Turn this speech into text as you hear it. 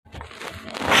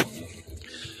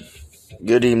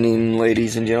Good evening,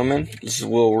 ladies and gentlemen. This is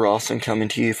Will Rawson coming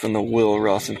to you from the Will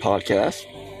Rawson Podcast.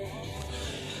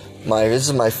 This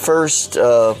is my first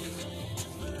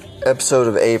episode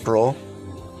of April.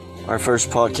 Our first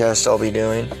podcast I'll be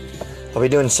doing. I'll be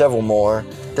doing several more.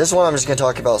 This one I'm just going to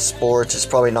talk about sports. It's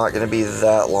probably not going to be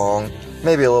that long.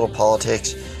 Maybe a little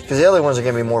politics. Because the other ones are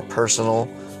going to be more personal.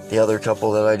 The other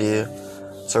couple that I do.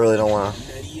 So I really don't want to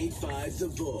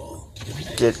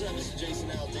get...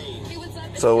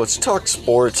 So let's talk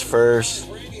sports first.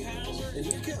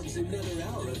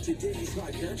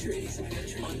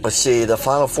 Let's see, the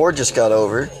Final Four just got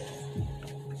over.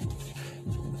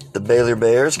 The Baylor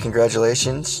Bears,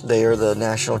 congratulations. They are the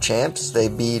national champs. They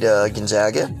beat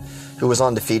Gonzaga, who was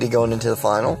undefeated going into the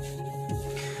final.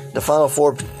 The Final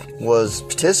Four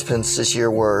participants this year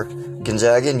were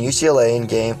Gonzaga and UCLA in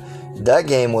game. That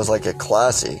game was like a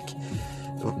classic.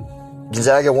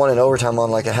 Gonzaga won in overtime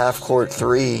on like a half-court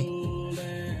three.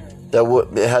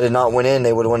 Had it not went in,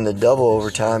 they would have won the double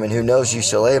overtime, and who knows,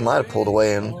 UCLA might have pulled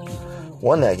away and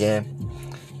won that game.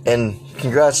 And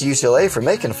congrats to UCLA for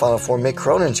making the Final Four. Mick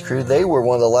Cronin's crew, they were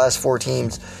one of the last four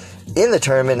teams in the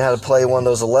tournament and had to play one of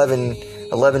those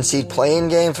 11 seed play-in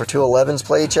games where two 11s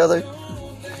play each other.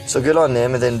 So good on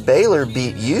them. And then Baylor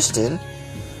beat Houston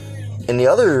in the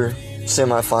other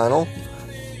semifinal.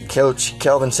 Coach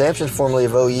Kelvin Sampson, formerly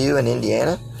of OU in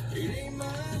Indiana.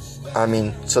 I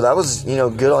mean, so that was,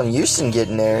 good on Houston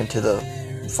getting there into the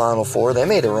Final Four. They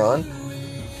made a run.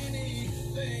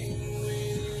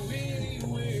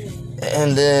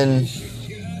 And then,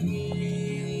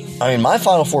 my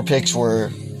Final Four picks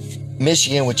were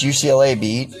Michigan, which UCLA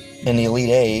beat in the Elite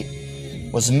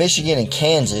Eight, was Michigan and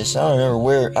Kansas. I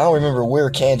don't remember where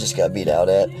Kansas got beat out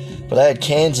at, but I had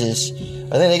Kansas.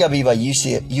 I think they got beat by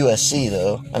USC,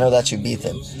 though. I know that's who beat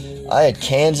them. I had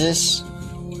Kansas.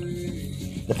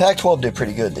 The Pac-12 did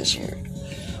pretty good this year.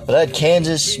 But I had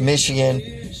Kansas, Michigan,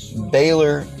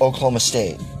 Baylor, Oklahoma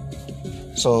State.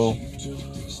 So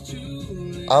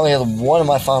I only had one of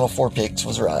my Final Four picks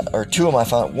was right. Or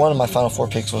one of my Final Four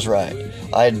picks was right.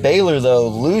 I had Baylor, though,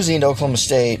 losing to Oklahoma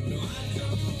State.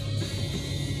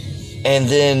 And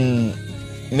then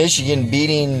Michigan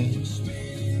beating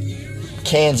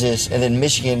Kansas. And then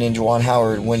Michigan and Juwan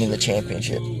Howard winning the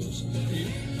championship.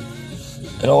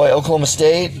 Oklahoma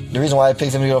State, the reason why I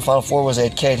picked them to go to Final Four was they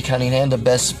had Cade Cunningham, the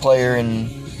best player in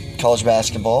college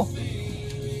basketball.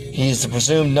 He's the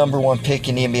presumed number one pick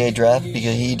in the NBA draft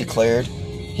because he declared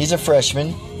he's a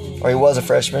freshman, or he was a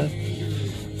freshman,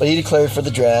 but he declared for the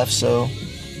draft, so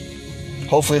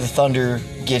hopefully the Thunder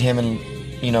get him in,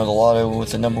 the lotto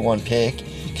with the number one pick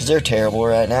because they're terrible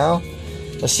right now.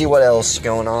 Let's see what else is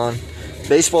going on.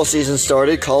 Baseball season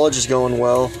started. College is going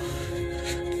well.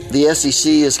 The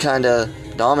SEC is kind of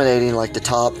dominating like the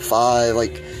top five. I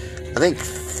think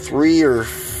 3 or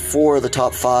 4 of the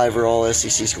top 5 are all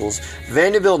SEC schools.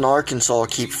 Vanderbilt and Arkansas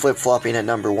keep flip-flopping at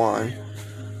number 1,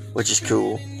 which is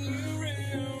cool.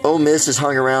 Ole Miss has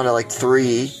hung around at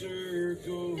 3.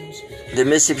 The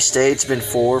Mississippi State's been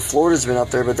 4. Florida's been up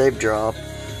there, but they've dropped.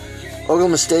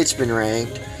 Oklahoma State's been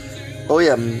ranked. Oh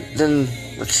yeah, then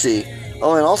let's see.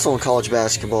 Oh, and also in college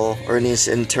basketball, or in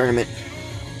the tournament,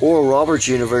 Oral Roberts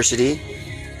University,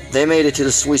 they made it to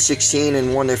the Sweet 16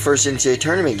 and won their first NCAA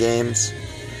tournament games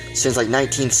since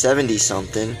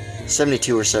 1970-something.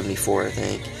 72 or 74, I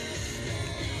think.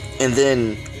 And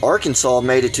then Arkansas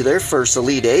made it to their first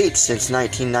Elite Eight since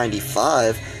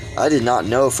 1995. I did not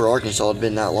know for Arkansas it had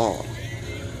been that long.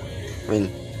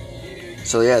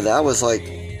 So yeah, that was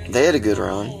they had a good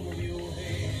run.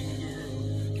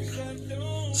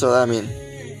 So,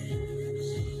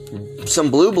 some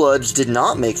Blue Bloods did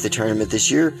not make the tournament this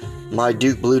year. My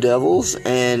Duke Blue Devils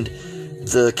and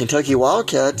the Kentucky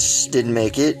Wildcats didn't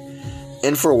make it.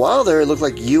 And for a while there, it looked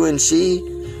like UNC,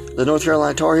 the North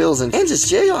Carolina Tar Heels, and Kansas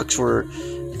Jayhawks were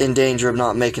in danger of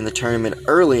not making the tournament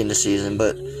early in the season,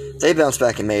 but they bounced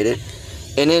back and made it.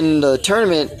 And in the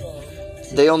tournament,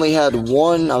 they only had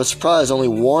one. I was surprised, only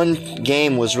one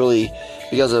game was really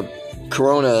because of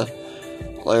Corona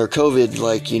or COVID,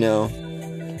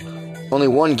 Only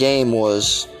one game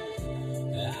was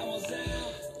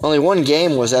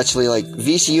actually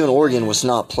VCU and Oregon was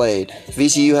not played.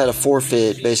 VCU had a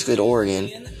forfeit basically to Oregon.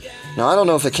 Now I don't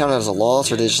know if it counted as a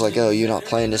loss or they're just you're not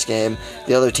playing this game.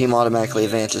 The other team automatically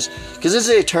advances. Because this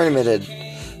is a tournament,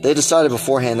 they decided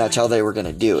beforehand that's how they were going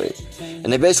to do it.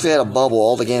 And they basically had a bubble.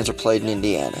 All the games were played in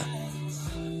Indiana.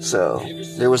 So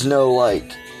there was no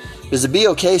because the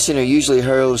BOK Center usually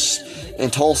hosts in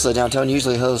Tulsa downtown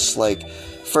usually hosts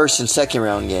first and second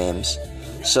round games.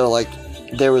 So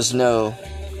there was no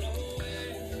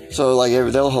So,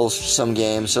 they'll host some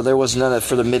games. So, there was none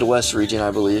for the Midwest region,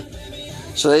 I believe.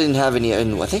 So they didn't have any,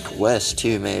 and I think West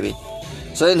too, maybe.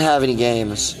 So they didn't have any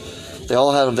games. They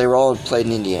were all played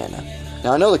in Indiana.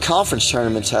 Now I know the conference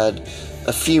tournaments had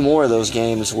a few more of those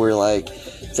games where like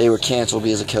they were canceled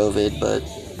because of COVID, but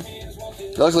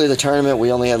luckily the tournament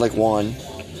we only had like one.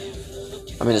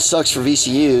 I mean, it sucks for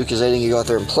VCU because they didn't go out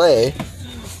there and play,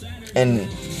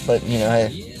 but you know,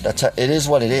 hey, it is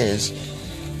what it is.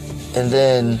 And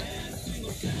then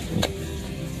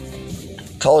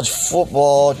college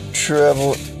football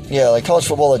college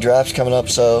football, the draft's coming up,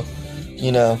 so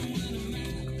you know,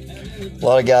 a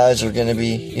lot of guys are going to be,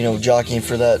 you know, jockeying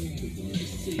for that,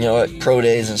 you know, at pro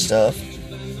days and stuff.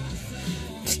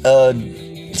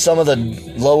 Some of the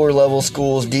lower level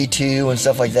schools, D2 and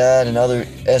stuff like that, and other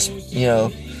the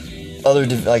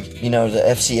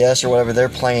FCS or whatever, they're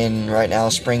playing right now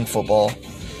spring football.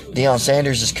 Deion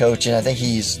Sanders is coaching. I think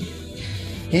he's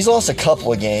lost a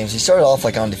couple of games. He started off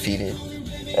like undefeated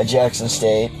at Jackson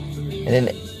State, and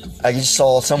then I just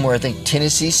saw somewhere, I think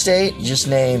Tennessee State just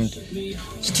named,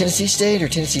 Tennessee State or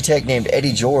Tennessee Tech named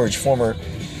Eddie George, former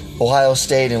Ohio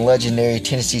State and legendary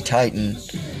Tennessee Titan,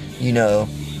 you know,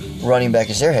 running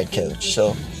back as their head coach.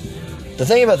 So the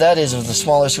thing about that is, with the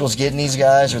smaller schools getting these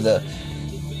guys, or the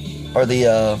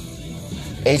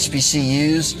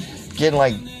HBCUs getting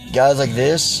like guys like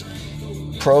this,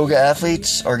 pro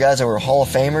athletes or guys that were Hall of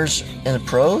Famers in the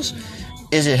pros,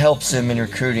 is it helps them in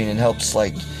recruiting and helps,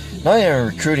 like, not even in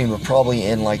recruiting, but probably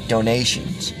in like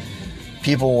donations.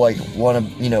 People like want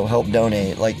to, you know, help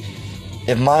donate. Like,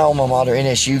 if my alma mater,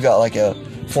 NSU, got like a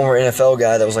former NFL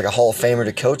guy that was like a Hall of Famer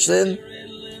to coach them,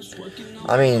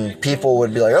 I mean, people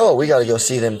would be like, oh, we got to go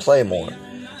see them play more.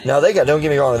 Now, don't get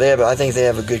me wrong, I think they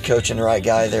have a good coach and the right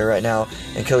guy there right now.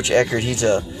 And Coach Eckert, he's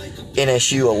a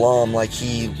NSU alum, like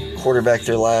he quarterbacked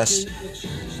their last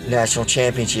national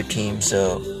championship team,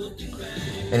 so.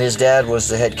 And his dad was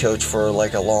the head coach for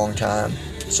like a long time.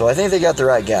 So I think they got the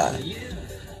right guy.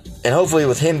 And hopefully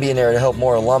with him being there to help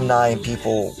more alumni and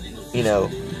people, you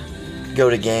know, go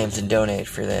to games and donate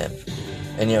for them.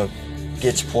 And, you know,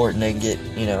 get support and they get,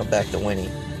 you know, back to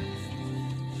winning.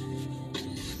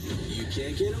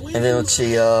 And then let's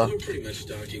see, OU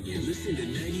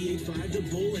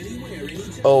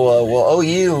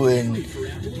and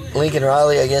Lincoln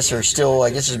Riley, I guess, are still,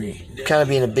 is kind of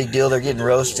being a big deal. They're getting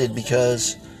roasted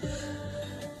because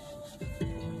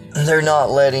they're not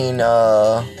letting,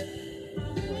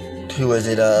 who is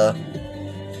it,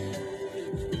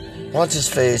 what's his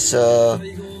face, they're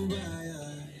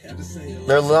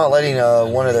not letting,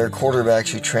 one of their quarterbacks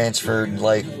who transferred,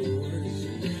 like,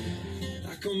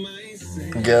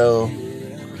 go,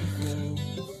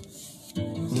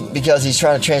 because he's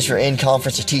trying to transfer in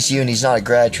conference to TCU and he's not a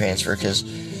grad transfer, because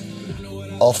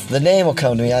the name will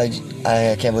come to me. I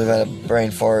can't believe I had a brain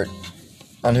fart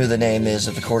on who the name is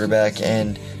of the quarterback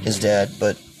and his dad,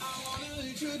 but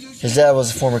his dad was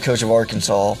a former coach of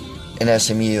Arkansas and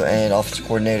SMU and offensive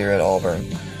coordinator at Auburn.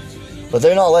 But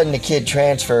they're not letting the kid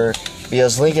transfer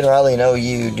because Lincoln Riley and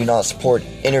OU do not support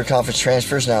interconference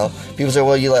transfers. Now, people say,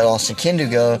 well, you let Austin Kendall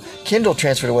go. Kendall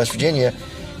transferred to West Virginia.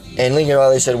 And Lincoln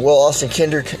Riley said, well, Austin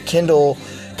Kendall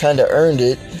kind of earned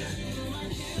it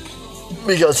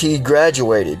because he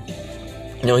graduated.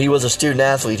 You know, he was a student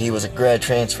athlete. He was a grad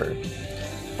transfer.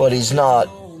 But he's not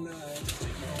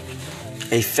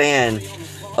a fan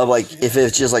of, like, if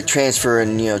it's just, like,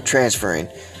 transferring.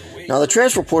 Now, the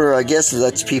transfer portal, I guess,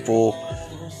 lets people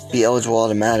be eligible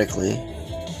automatically.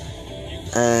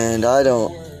 And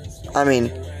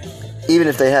even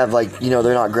if they have, like,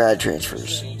 they're not grad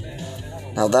transfers.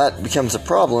 Now, that becomes a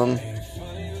problem,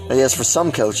 I guess, for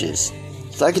some coaches.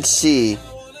 So I could see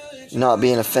not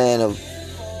being a fan of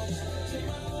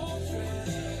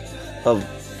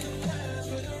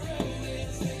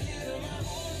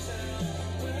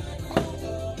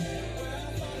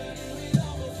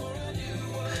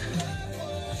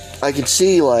I can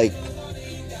see, like,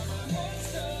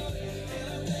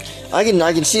 I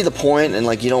can see the point, and,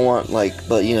 like, you don't want, like,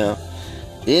 but, the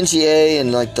NCAA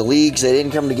and, like, the leagues, they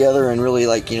didn't come together and really,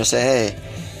 like, say, hey,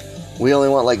 we only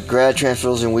want, like, grad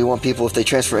transfers, and we want people, if they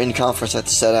transfer in conference, have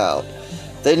to set out.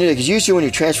 They knew, because usually when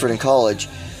you transferred in college,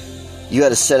 you had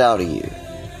to set out a year.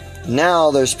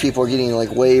 Now there's people getting, like,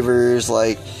 waivers,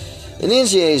 like, and the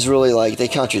NCAA is really, like, they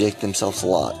contradict themselves a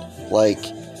lot. Like,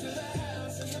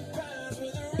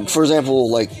 for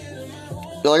example, like,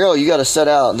 they're like, oh, you got to set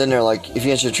out, and then they're like, if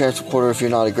you enter the transfer portal, if you're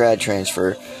not a grad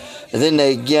transfer, and then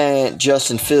they get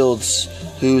Justin Fields,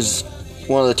 who's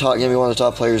going to be one of the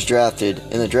top players drafted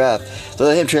in the draft. They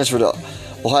let him transfer to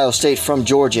Ohio State from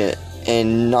Georgia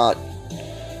and not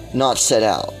set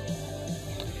out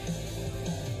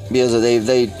because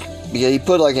because he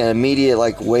put, like, an immediate,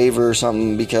 like, waiver or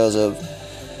something because of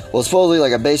Well, supposedly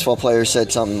like a baseball player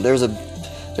said something. There's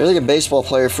like a baseball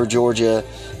player for Georgia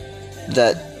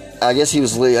that I guess he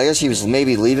was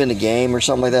maybe leaving the game or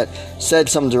something like that. Said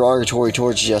something derogatory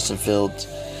towards Justin Fields.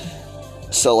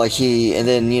 So like and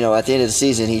then at the end of the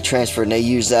season he transferred, and they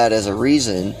used that as a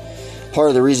reason. Part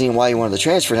of the reason why he wanted to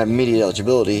transfer and have immediate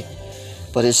eligibility.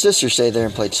 But his sister stayed there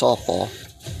and played softball.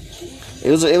 It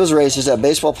was racist. That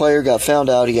baseball player got found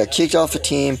out. He got kicked off the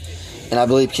team, and I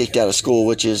believe kicked out of school,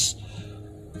 or I don't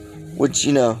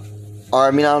know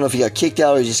if he got kicked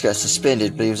out or he just got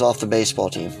suspended, but he was off the baseball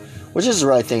team, which is the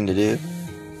right thing to do,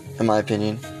 in my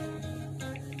opinion.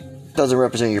 Doesn't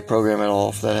represent your program at all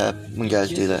if that happens when guys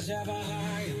do that.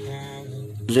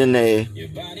 But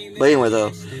anyway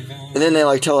though, and then they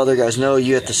like tell other guys, no,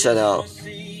 you have to set out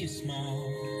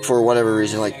for whatever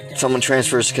reason. Like someone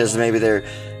transfers because maybe they're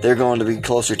going to be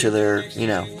closer to their,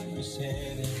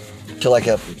 to like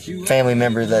a family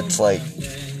member that's like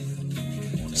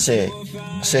sick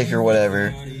or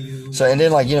whatever. So and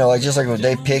then just like when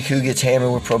they pick who gets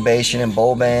hammered with probation and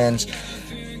bowl bans,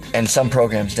 and some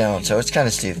programs don't. So it's kind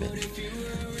of stupid.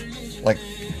 Like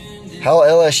how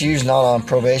LSU's not on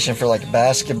probation for like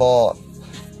basketball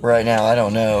right now, I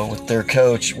don't know. With their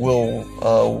coach Will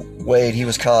Wade, he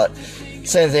was caught.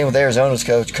 Same thing with Arizona's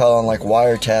coach, caught on like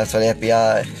wiretaps by the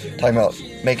FBI, talking about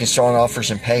making strong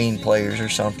offers and paying players or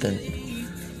something.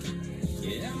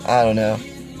 I don't know.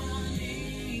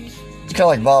 It's kind of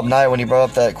like Bob Knight when he brought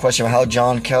up that question of how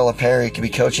John Calipari could be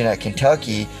coaching at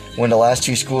Kentucky when the last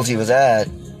two schools he was at,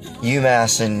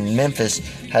 UMass and Memphis,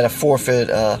 had to forfeit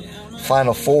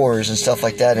Final Fours and stuff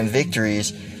like that and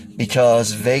victories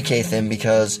vacate them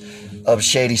because of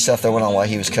shady stuff that went on while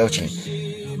he was coaching.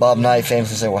 Bob Knight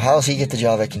famously said, well, how does he get the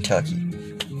job at Kentucky?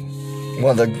 One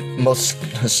of the most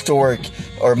historic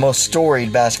or most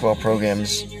storied basketball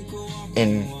programs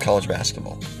in college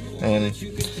basketball. And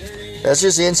that's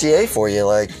just the NCAA for you.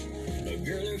 Like,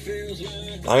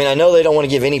 I mean, I know they don't want to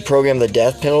give any program the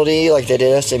death penalty like they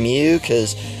did SMU,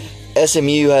 because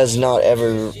SMU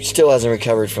still hasn't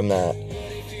recovered from that.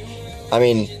 I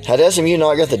mean, had SMU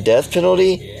not got the death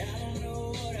penalty,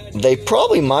 they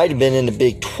probably might have been in the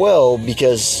Big 12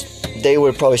 because they would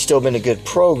have probably still been a good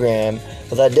program,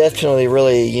 but that death penalty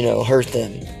really, hurt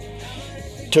them.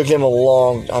 Took them I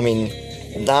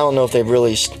don't know if they've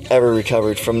really ever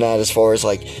recovered from that as far as,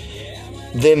 like,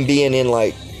 them being in,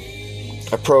 like,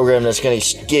 a program that's going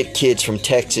to get kids from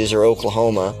Texas or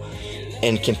Oklahoma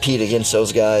and compete against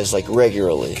those guys, like,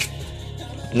 regularly.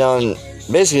 Now,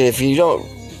 basically, if you don't,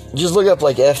 just look up,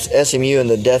 like, SMU and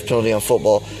the death penalty on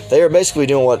football. They basically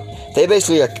got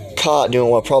caught doing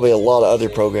what probably a lot of other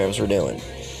programs were doing.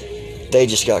 They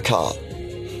just got caught.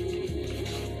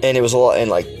 And it was a lot,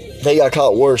 and, like, they got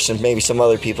caught worse than maybe some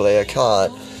other people they got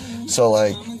caught. So,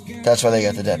 like, that's why they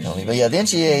got the death penalty. But, yeah, the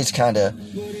NCAA is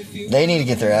they need to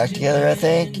get their act together, I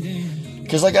think.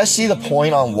 Because, like, I see the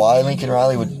point on why Lincoln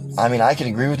Riley I could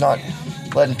agree with not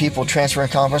letting people transfer in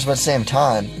conference, but at the same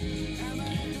time,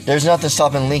 there's nothing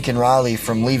stopping Lincoln Riley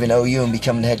from leaving OU and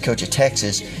becoming the head coach of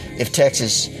Texas if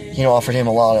Texas, offered him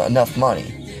enough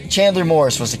money. Chandler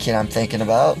Morris was the kid I'm thinking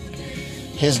about.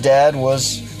 His dad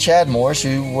was Chad Morris,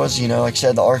 who was, like I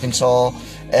said, the Arkansas,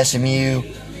 SMU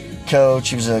coach.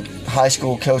 He was a high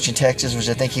school coach in Texas, which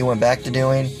I think he went back to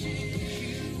doing.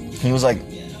 He was like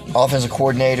offensive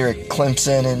coordinator at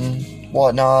Clemson and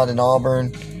whatnot and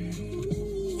Auburn.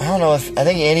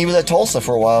 And he was at Tulsa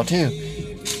for a while too.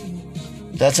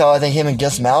 That's how I think him and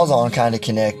Gus Malzahn kind of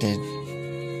connected.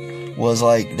 Was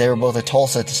like they were both at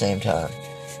Tulsa at the same time.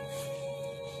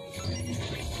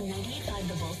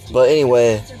 But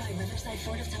anyway,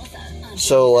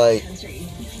 so like,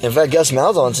 in fact, Gus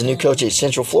Malzahn's the new coach at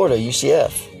Central Florida,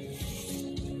 UCF.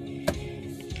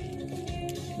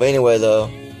 But anyway,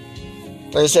 though,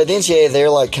 like I said, the NCAA, they're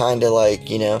like kind of like,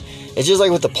 it's just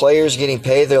like with the players getting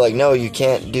paid, they're like, no, you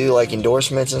can't do like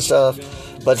endorsements and stuff.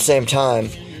 But at the same time,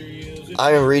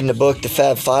 I remember reading the book the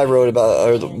Fab Five wrote about,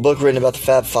 or the book written about the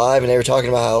Fab Five, and they were talking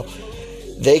about how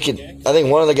they could. I think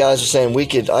one of the guys was saying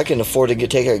I can afford to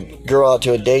take a girl out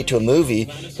to a date to a movie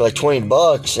for like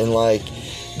 $20, and like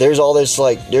there's all this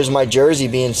like there's my jersey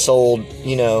being sold,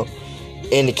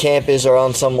 in the campus or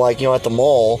on some like at the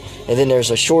mall, and then there's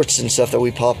the shorts and stuff that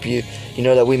we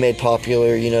that we made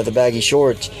popular, the baggy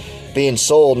shorts being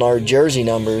sold and our jersey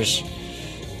numbers,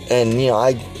 and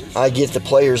I get the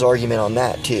players' argument on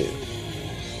that too.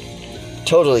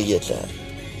 Totally get that.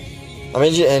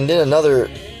 And then another,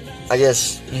 I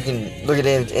guess you can look at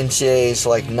NCAA's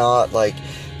like not like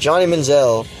Johnny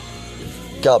Manziel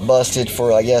got busted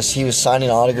for, I guess he was signing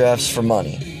autographs for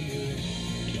money.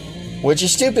 which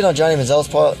is stupid on Johnny Manziel's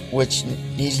part, which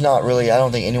he's not really, I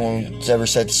don't think anyone's ever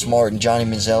said smart and Johnny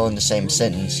Manziel in the same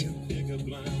sentence.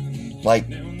 Like,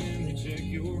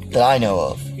 that I know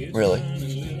of, really.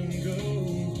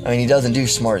 I mean, he doesn't do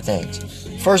smart things.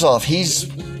 First off, he's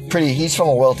from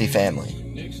a wealthy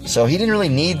family. So he didn't really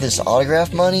need this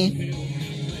autograph money.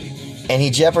 And he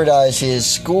jeopardized his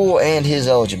school and his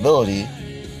eligibility.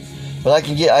 But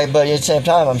but at the same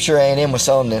time, I'm sure A&M was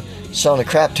selling a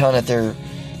crap ton at their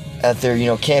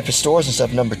campus stores and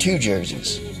stuff, number 2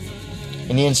 jerseys.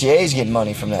 And the NCAA is getting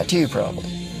money from that too, probably.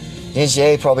 The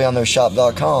NCAA probably on their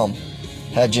shop.com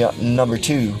had number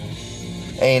 2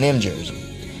 A&M jersey.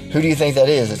 Who do you think that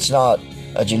is? It's not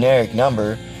a generic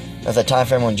number. At the time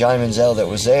frame when Johnny Manziel that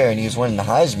was there and he was winning the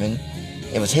Heisman,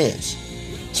 it was his.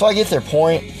 So I get their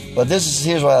point, but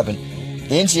here's what happened.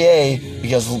 The NCAA,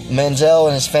 because Manziel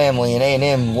and his family and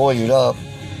A&M lawyered up,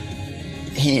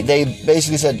 they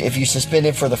basically said if you suspend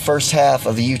him for the first half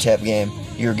of the UTEP game,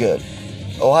 you're good.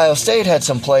 Ohio State had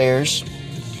some players,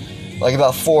 like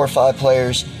about 4 or 5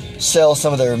 players, sell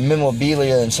some of their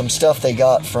memorabilia and some stuff they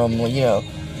got from,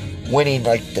 winning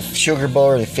like the Sugar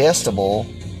Bowl or the Fiesta Bowl,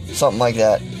 something like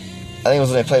that. I think it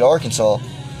was when they played Arkansas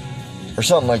or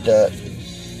something like that.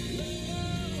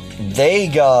 They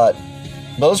got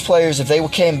those players, if they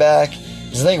came back,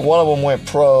 because I think one of them went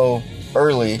pro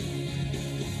early.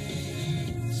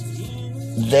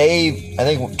 I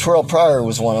think Terrell Pryor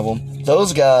was one of them.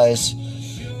 Those guys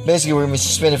basically were going to be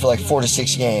suspended for like 4 to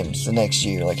 6 games the next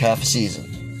year, like half a season.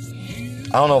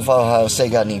 I don't know if Ohio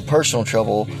State got any personal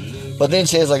trouble, but then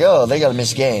it's like, oh, they got to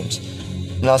miss games.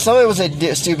 Now, some of it was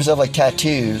stupid stuff like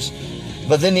tattoos,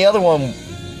 but then the other one,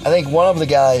 I think one of the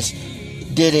guys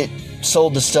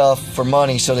sold the stuff for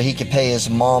money so that he could pay his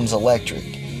mom's electric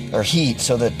or heat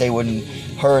so that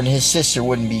her and his sister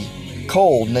wouldn't be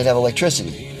cold and they'd have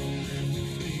electricity.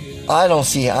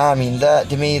 That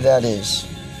to me, that is.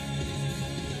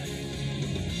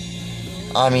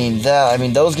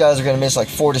 Those guys are going to miss like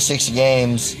 4 to 6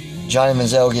 games. Johnny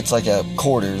Manziel gets like a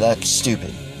quarter. That's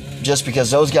stupid. Just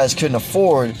because those guys couldn't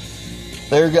afford,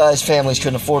 their guys' families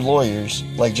couldn't afford lawyers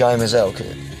like Johnny Manziel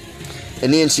could.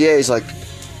 And the NCAA is like,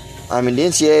 the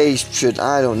NCAA should,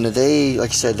 like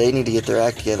I said, they need to get their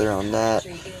act together on that.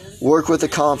 Work with the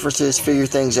conferences, figure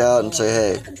things out, and say,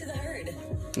 hey,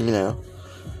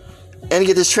 and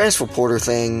get this transfer portal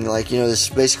thing, this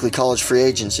basically college free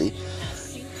agency.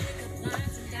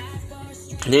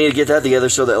 They need to get that together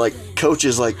so that,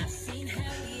 coaches like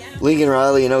Lincoln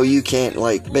Riley and OU can't,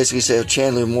 basically say,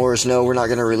 Chandler Morris, no, we're not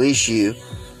going to release you.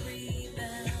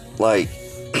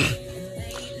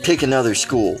 Pick another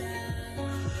school.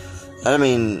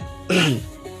 And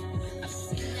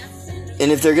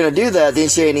if they're going to do that, the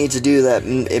NCAA needs to do that.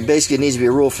 It basically needs to be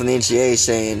a rule from the NCAA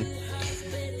saying,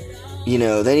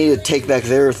 they need to take back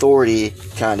their authority,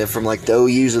 kind of, from, the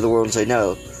OUs of the world and say,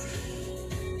 no,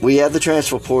 we have the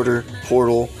transfer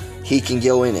portal, he can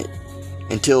go in it.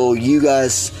 Until you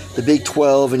guys, the Big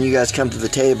 12, and you guys come to the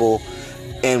table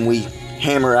and we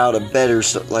hammer out a better,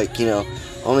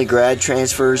 only grad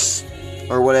transfers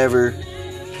or whatever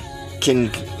can,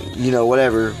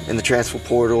 whatever, in the transfer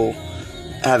portal,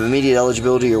 have immediate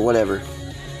eligibility or whatever.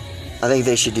 I think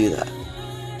they should do that.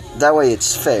 That way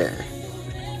it's fair.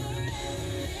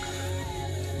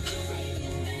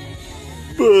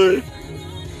 But,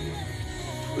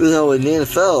 in the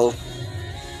NFL,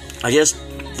 I guess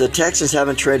the Texans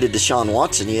haven't traded Deshaun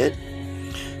Watson yet.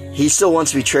 He still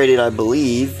wants to be traded, I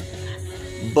believe.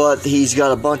 But he's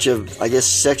got a bunch of,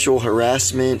 sexual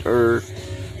harassment or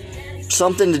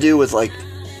something to do with, massage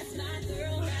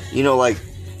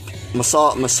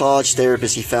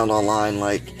therapists he found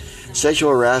online,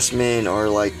 sexual harassment or,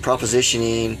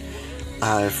 propositioning.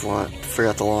 I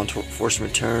forgot the law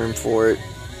enforcement term for it.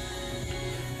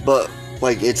 But,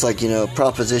 it's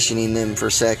propositioning them for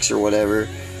sex or whatever.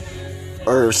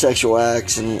 Or sexual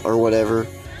acts or whatever.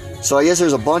 So I guess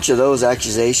there's a bunch of those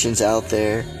accusations out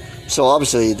there. So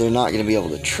obviously they're not going to be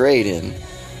able to trade him.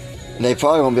 And they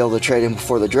probably won't be able to trade him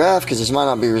before the draft because this might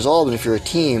not be resolved. And if you're a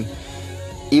team,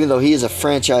 even though he is a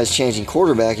franchise-changing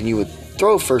quarterback and you would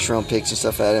throw first-round picks and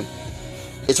stuff at him,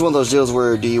 it's one of those deals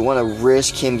where do you want to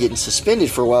risk him getting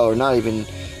suspended for a while or not even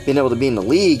being able to be in the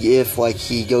league if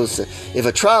if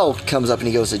a trial comes up and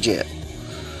he goes to jail?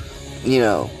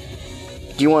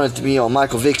 Do you want it to be a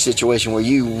Michael Vick situation where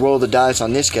you roll the dice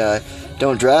on this guy,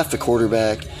 don't draft the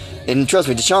quarterback? And trust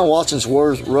me, Deshaun Watson's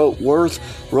worth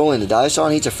rolling the dice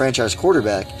on. He's a franchise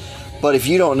quarterback. But if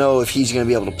you don't know if he's going to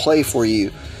be able to play for you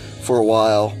for a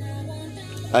while,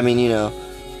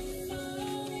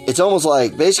 it's almost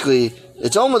like, basically,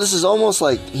 this is almost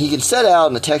like he can set out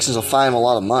and the Texans will fine him a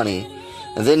lot of money.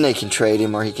 and then they can trade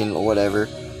him, or he can whatever,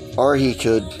 or he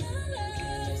could.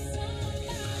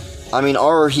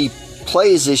 Or he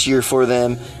plays this year for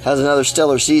them, has another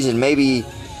stellar season. Maybe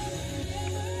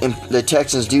the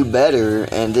Texans do better,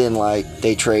 and then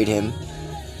they trade him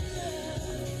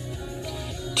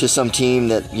to some team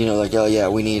that oh yeah,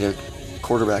 we need a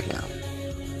quarterback now.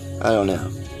 I don't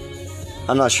know.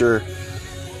 I'm not sure.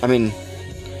 And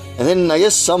then I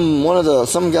guess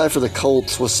some guy for the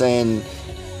Colts was saying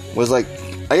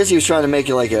I guess he was trying to make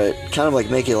it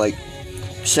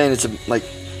saying it's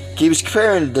he was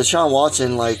comparing Deshaun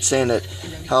Watson, saying that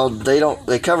how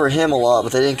they cover him a lot,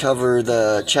 but they didn't cover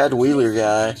the Chad Wheeler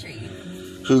guy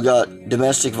who got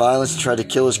domestic violence and tried to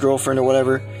kill his girlfriend or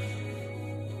whatever.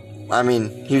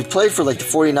 He played for the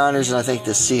 49ers and I think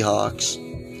the Seahawks.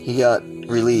 He got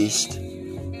released.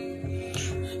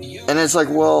 And it's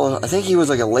well, I think he was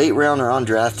a late round or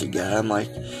undrafted guy.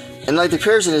 And the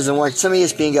comparison is, some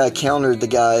ESPN guy countered the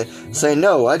guy saying,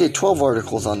 no, I did 12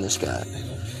 articles on this guy.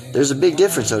 There's a big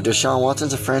difference, though. Deshaun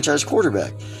Watson's a franchise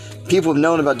quarterback. People have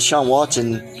known about Deshaun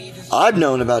Watson. I've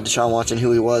known about Deshaun Watson,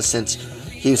 who he was, since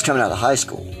he was coming out of high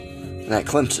school and at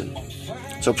Clemson.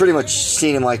 So pretty much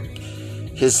seen him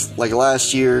his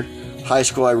last year, high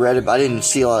school. I read it, but I didn't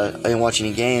watch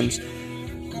any games.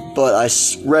 But I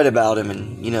read about him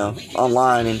and,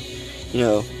 online and,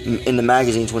 in the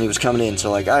magazines when he was coming in.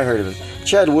 So, I heard of him.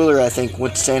 Chad Wheeler, I think,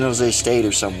 went to San Jose State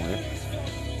or somewhere.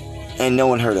 And no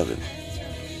one heard of him.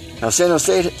 Now, San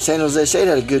Jose State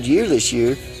had a good year this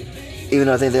year. Even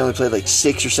though I think they only played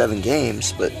 6 or 7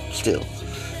 games. But still.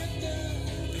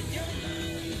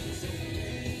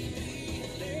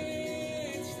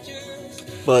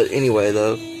 But anyway,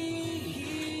 though.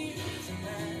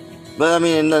 But,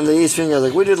 and then the ESPN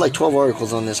guys we did 12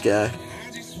 articles on this guy.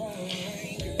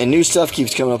 And new stuff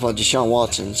keeps coming up on Deshaun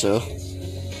Watson, so.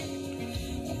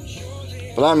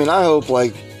 But, I hope,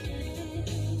 that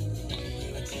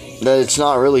it's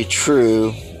not really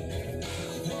true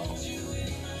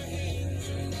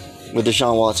with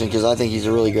Deshaun Watson, because I think he's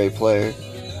a really great player.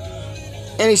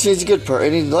 And he's a good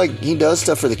person. And he does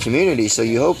stuff for the community, so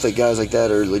you hope that guys like that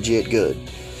are legit good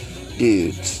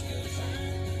dudes.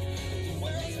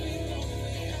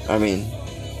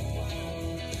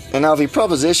 And now if he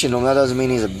propositioned him, that doesn't mean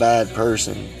he's a bad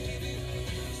person.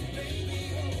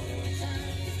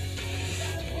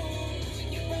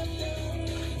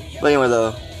 But anyway,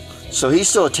 though, so he's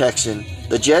still a Texan.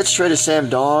 The Jets traded Sam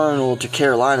Darnold to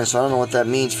Carolina, so I don't know what that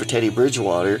means for Teddy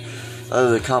Bridgewater,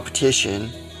 other than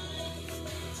competition.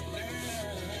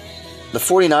 The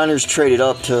 49ers traded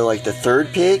up to the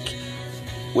 3rd pick,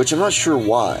 which I'm not sure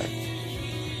why.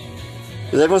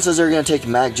 Because everyone says they're going to take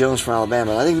Mac Jones from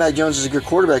Alabama. And I think Mac Jones is a good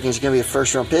quarterback and he's going to be a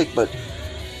first-round pick. But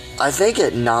I think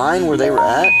at 9, where they were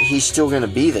at, he's still going to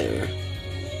be there.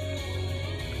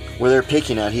 Where they're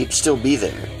picking at, he'd still be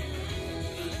there.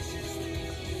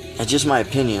 That's just my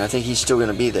opinion. I think he's still going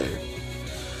to be there.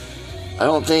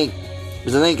 Because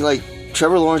I think,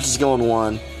 Trevor Lawrence is going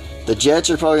 1. The Jets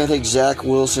are probably going to take Zach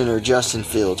Wilson or Justin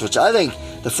Fields. Which I think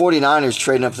the 49ers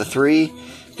trading up to 3...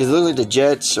 Because it looks like the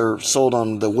Jets are sold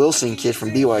on the Wilson kid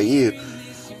from BYU.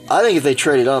 I think if they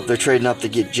trade it up, they're trading up to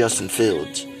get Justin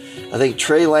Fields. I think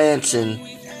Trey Lance and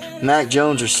Mac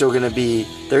Jones are still going to be...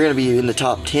 They're going to be in the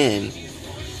top 10.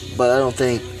 But I don't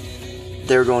think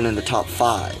they're going in the top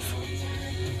 5.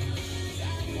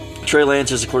 Trey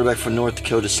Lance is a quarterback from North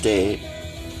Dakota State.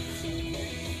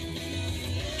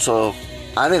 So,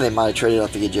 I think they might have traded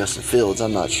up to get Justin Fields.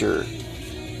 I'm not sure.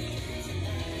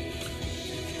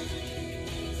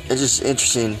 It's just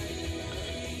interesting.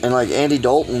 And Andy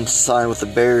Dalton signed with the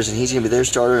Bears and he's going to be their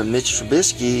starter. And Mitch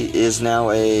Trubisky is now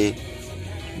a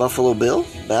Buffalo Bill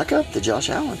backup to Josh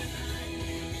Allen.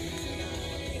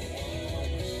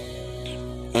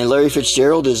 And Larry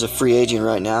Fitzgerald is a free agent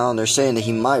right now. And they're saying that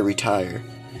he might retire.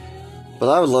 But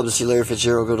I would love to see Larry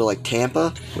Fitzgerald go to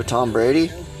Tampa with Tom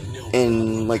Brady.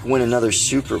 And win another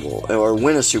Super Bowl. Or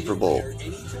win a Super Bowl.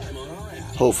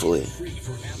 Hopefully.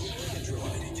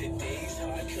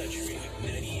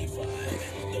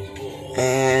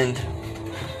 And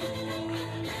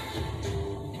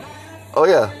oh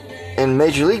yeah, in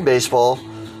Major League Baseball,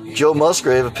 Joe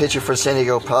Musgrave, a pitcher for San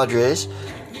Diego Padres,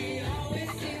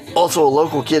 also a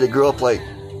local kid that grew up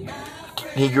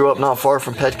he grew up not far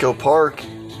from Petco Park,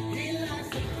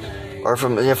 or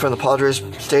from the Padres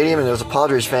Stadium, and there was a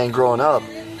Padres fan growing up.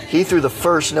 He threw the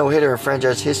first no-hitter in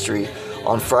franchise history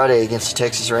on Friday against the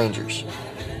Texas Rangers.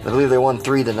 I believe they won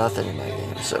 3-0 in that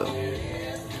game, so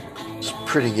it's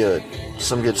pretty good.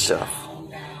 Some good stuff.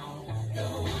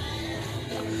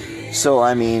 So,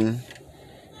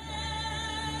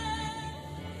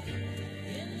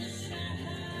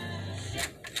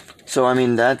 So, I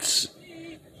mean, that's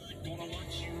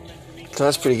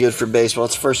pretty good for baseball.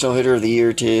 It's the first no-hitter of the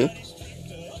year, too.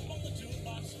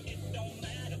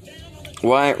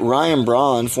 Ryan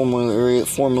Braun,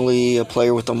 formerly a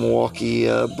player with the Milwaukee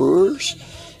Brewers,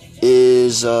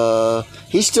 is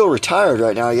he's still retired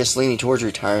right now, I guess, leaning towards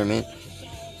retirement.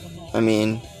 I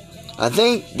mean, I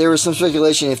think there was some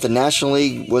speculation if the National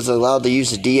League was allowed to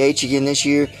use the DH again this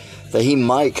year, that he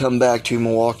might come back to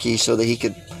Milwaukee so that he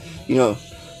could,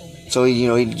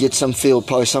 he'd get some field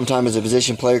probably sometime as a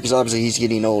position player, because obviously he's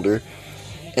getting older.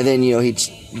 And then, he'd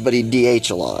DH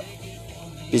a lot.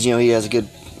 Because, he has a good,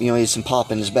 he has some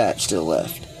pop in his bat still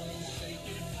left.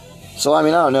 So, I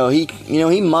mean, I don't know.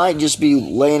 He might just be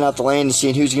laying out the land and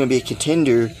seeing who's going to be a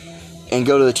contender and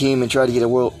go to the team and try to get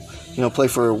play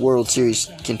for a World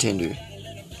Series contender.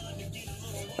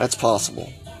 That's possible.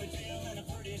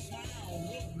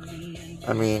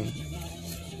 I mean,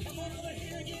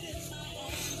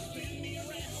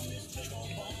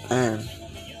 man.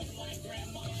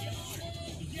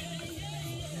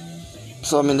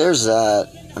 So, I mean, there's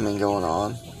that, going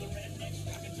on.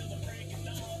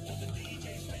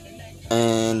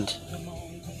 And,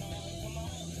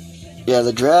 yeah,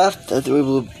 the draft that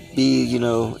will be,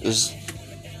 is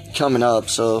coming up.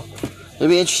 So, it'll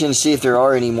be interesting to see if there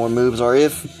are any more moves, or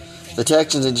if the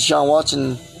Texans and Deshaun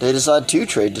Watson, they decide to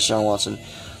trade Deshaun Watson.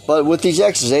 But with these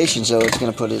accusations, though, it's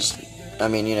going to put his,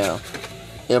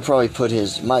 it'll probably put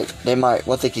his,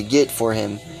 what they could get for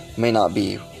him may not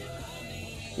be,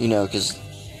 because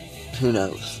who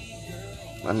knows?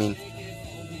 I'm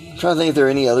trying to think if there are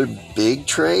any other big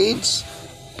trades.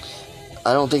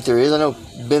 I don't think there is. I know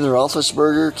Ben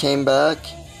Roethlisberger came back.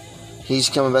 He's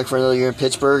coming back for another year in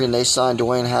Pittsburgh, and they signed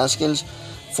Dwayne Haskins,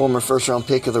 former first-round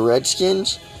pick of the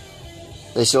Redskins.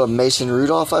 They still have Mason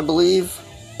Rudolph, I believe,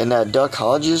 and that Duck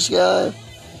Hodges guy,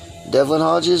 Devlin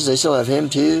Hodges. They still have him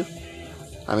too.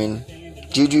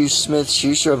 Juju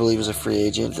Smith-Schuster, I believe, is a free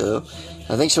agent though.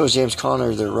 I think so is James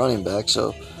Conner, their running back.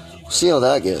 So we'll see how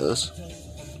that goes.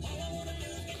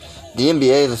 The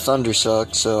NBA, the Thunder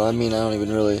suck, so I don't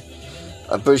even really.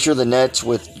 I'm pretty sure the Nets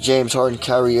with James Harden,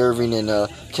 Kyrie Irving, and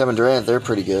Kevin Durant, they're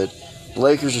pretty good.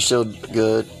 Lakers are still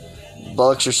good.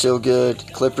 Bucks are still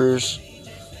good. Clippers.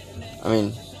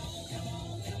 I'm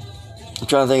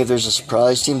trying to think if there's a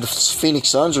surprise team. The Phoenix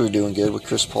Suns are doing good with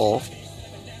Chris Paul.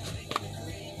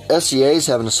 SCA's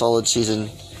having a solid season.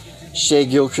 Shea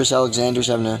Gilgeous Alexander's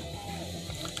having a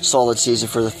solid season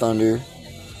for the Thunder.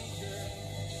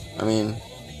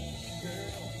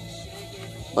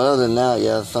 But other than that,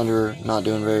 yeah, the Thunder are not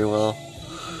doing very well.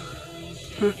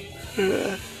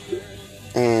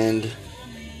 And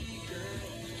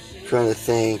trying to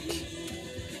think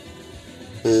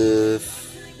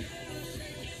if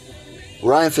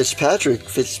Ryan Fitzpatrick,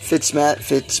 Fitzmagic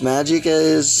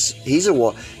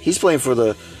he's playing for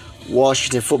the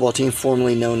Washington football team,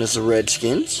 formerly known as the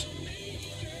Redskins.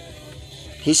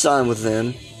 He signed with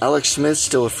them. Alex Smith's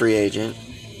still a free agent.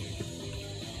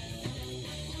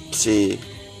 Let's see.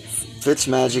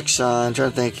 Fitzmagic signed. I'm trying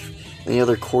to think any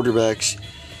other quarterbacks.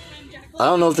 I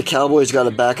don't know if the Cowboys got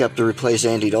a backup to replace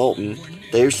Andy Dalton.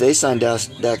 They signed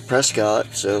Dak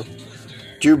Prescott, so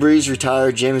Drew Brees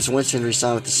retired. Jameis Winston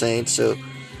re-signed with the Saints, so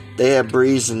they have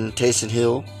Brees and Taysom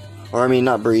Hill.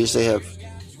 Not Brees. They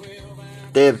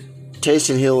have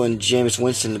Taysom Hill and Jameis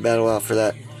Winston to battle out for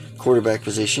that quarterback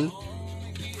position.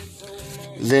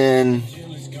 Then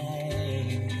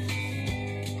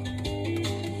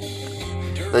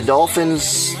the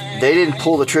Dolphins, they didn't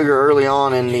pull the trigger early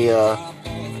on in the,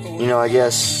 I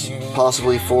guess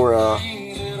possibly for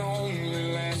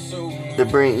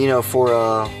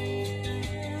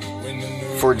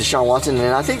Deshaun Watson,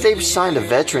 and I think they've signed a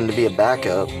veteran to be a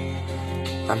backup.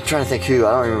 I'm trying to think who.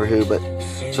 I don't remember who, but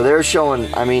so they're showing.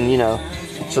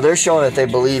 So they're showing that they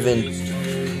believe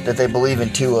in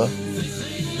Tua.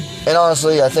 And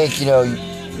honestly, I think you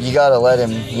gotta let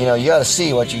him. You gotta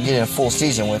see what you can get in a full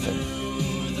season with him.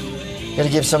 You gotta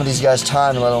give some of these guys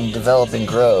time and let them develop and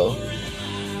grow.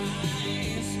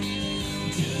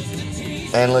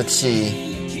 And let's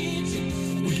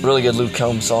see. Really good Luke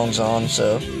Combs songs on,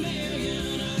 so.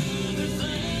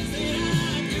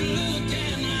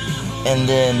 And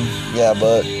then, yeah,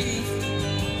 but.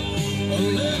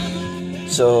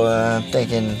 So, I'm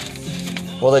thinking.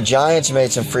 Well, the Giants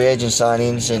made some free agent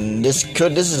signings, and this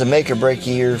is a make or break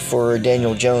year for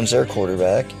Daniel Jones, their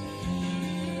quarterback.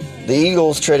 The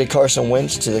Eagles traded Carson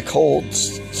Wentz to the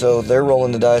Colts, so they're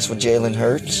rolling the dice with Jalen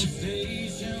Hurts.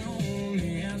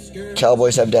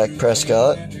 Cowboys have Dak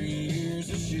Prescott.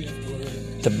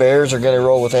 The Bears are going to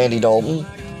roll with Andy Dalton.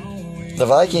 The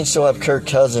Vikings still have Kirk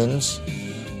Cousins.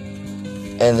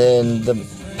 And then the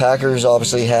Packers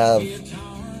obviously have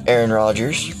Aaron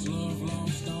Rodgers.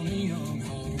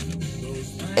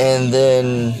 And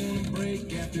then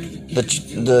the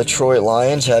Detroit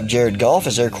Lions have Jared Goff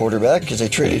as their quarterback because they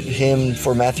traded him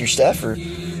for Matthew Stafford.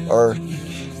 Or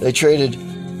they traded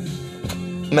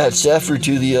Matt Stafford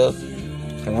to the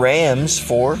Rams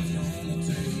for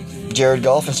Jared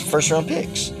Goff and some first-round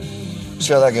picks.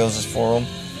 See how that goes for them.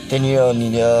 Then,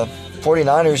 the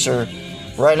 49ers are,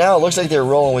 right now, it looks like they're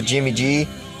rolling with Jimmy G,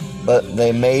 but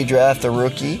they may draft a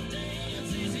rookie.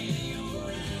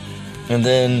 And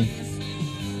then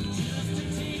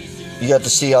you got the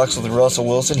Seahawks with Russell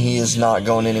Wilson. He is not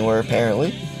going anywhere,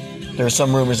 apparently. There were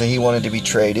some rumors that he wanted to be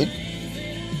traded.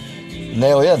 And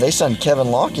they signed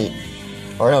Kevin Lockett.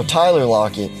 Or no, Tyler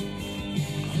Lockett.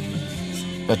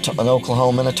 An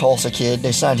Oklahoma and a Tulsa kid.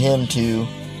 They signed him to...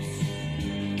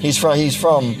 He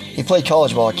played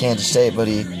college ball at Kansas State, but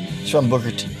he's from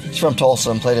Tulsa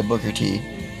and played at Booker T.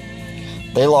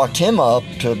 They locked him up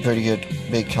to a pretty good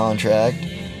big contract.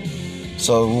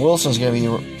 So Wilson's going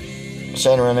to be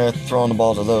standing around there throwing the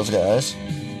ball to those guys.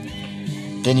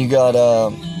 Then you got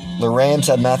the Rams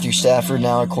have Matthew Stafford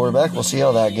now at quarterback. We'll see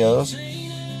how that goes.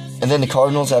 And then the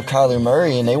Cardinals have Kyler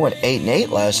Murray, and they went 8-8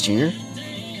 last year.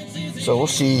 So we'll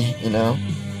see,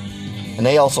 And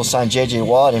they also signed J.J.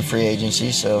 Watt in free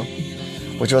agency,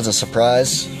 which was a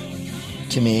surprise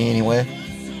to me anyway.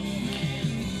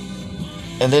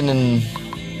 And then in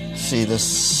the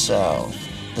South.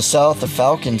 The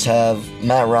Falcons have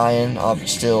Matt Ryan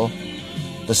still.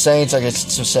 The Saints, like I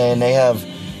was saying, they have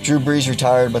Drew Brees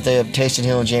retired, but they have Taysom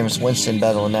Hill and Jameis Winston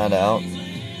battling that out.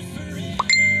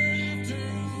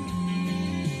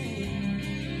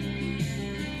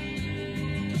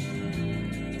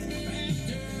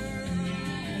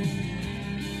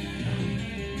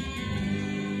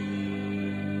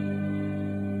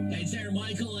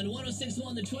 Michael and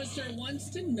 106.1 The Twister wants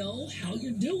to know how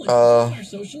you're doing. Our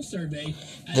social survey.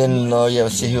 Then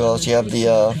let's see who else. You have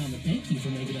the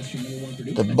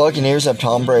Buccaneers have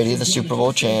Tom Brady, the Super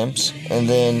Bowl champs, and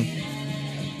then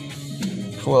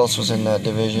who else was in that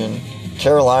division?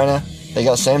 Carolina, they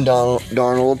got Sam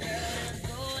Darnold.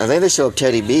 I think they still have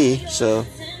Teddy B, so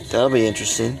that'll be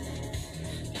interesting.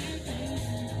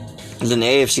 And then the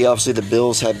AFC, obviously the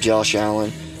Bills have Josh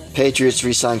Allen. Patriots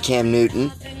re-signed Cam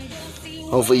Newton.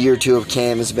 Hopefully year 2 of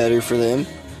Cam is better for them.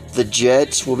 The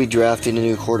Jets will be drafting a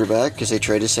new quarterback because they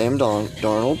traded Sam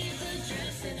Darnold.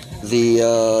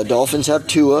 The Dolphins have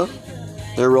Tua.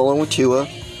 They're rolling with Tua.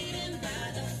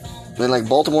 Then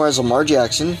Baltimore has Lamar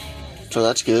Jackson, so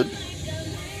that's good.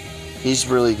 He's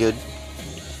really good.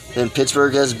 Then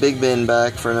Pittsburgh has Big Ben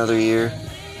back for another year.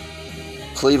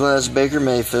 Cleveland has Baker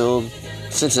Mayfield.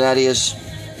 Cincinnati has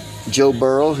Joe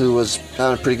Burrow, who was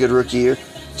having a pretty good rookie year.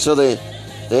 So the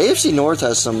AFC North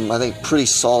has some, I think, pretty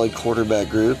solid quarterback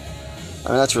group. I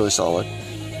mean, that's really solid.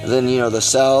 And then, the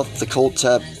South, the Colts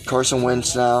have Carson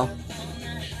Wentz now.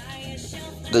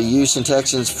 The Houston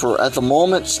Texans, at the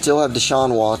moment, still have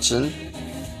Deshaun Watson.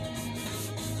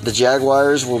 The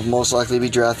Jaguars will most likely be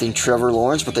drafting Trevor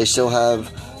Lawrence, but they still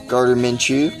have Gardner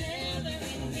Minshew.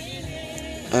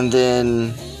 And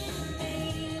then,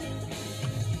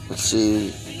 let's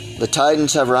see, the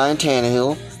Titans have Ryan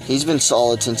Tannehill. He's been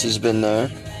solid since he's been there.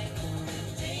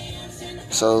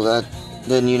 So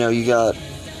then you got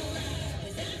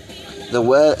the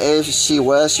AFC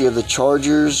West. You have the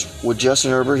Chargers with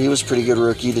Justin Herbert. He was a pretty good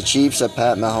rookie. The Chiefs have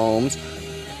Patrick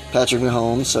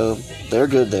Mahomes. So they're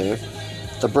good there.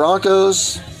 The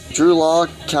Broncos, Drew Lock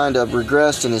kind of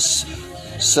regressed in his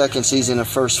second season of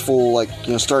first full,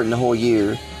 starting the whole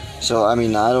year. So, I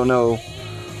mean, I don't know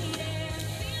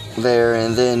there.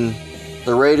 And then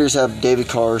the Raiders have David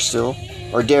Carr still.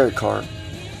 Or Derek Carr.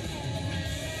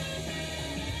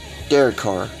 Derek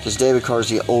Carr. Because David Carr's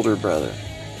the older brother.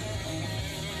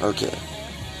 Okay.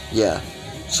 Yeah.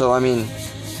 So, I mean,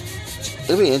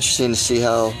 it'll be interesting to see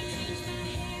how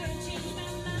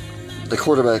the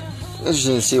quarterback...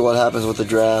 Interesting to see what happens with the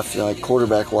draft,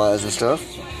 quarterback-wise and stuff.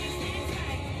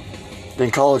 Then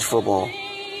college football.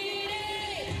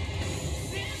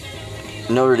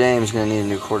 Notre Dame's going to need a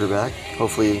new quarterback.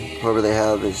 Hopefully, whoever they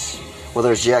have is...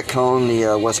 Whether it's Jack Cohn,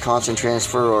 the Wisconsin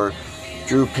transfer, or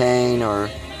Drew Payne, or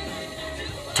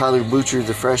Tyler Butcher,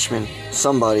 the freshman,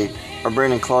 somebody, or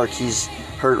Brandon Clark, he's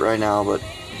hurt right now, but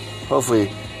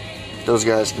hopefully those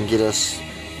guys can get us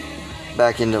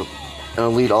back into an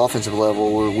elite offensive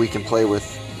level where we can play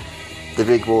with the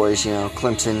big boys,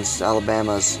 Clemson's,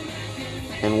 Alabama's,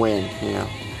 and win,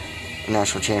 a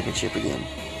national championship again.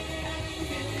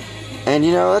 And,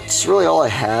 that's really all I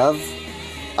have.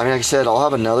 I mean, like I said, I'll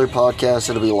have another podcast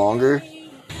that'll be longer.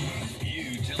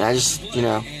 And I just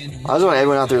want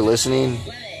everyone out there listening,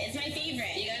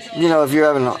 you know, if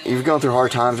you're going through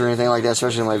hard times or anything like that,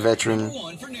 especially my veteran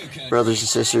brothers and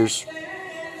sisters,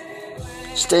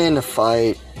 stay in the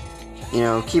fight. You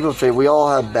know, keep up faith. We all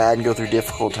have bad and go through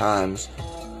difficult times.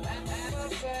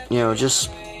 You know,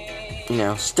 just, you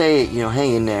know, stay, you know,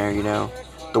 hang in there, you know.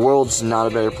 The world's not a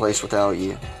better place without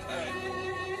you.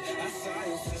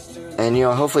 And, you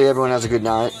know, hopefully everyone has a good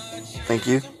night. Thank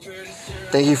you.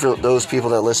 Thank you for those people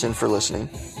that listen for listening.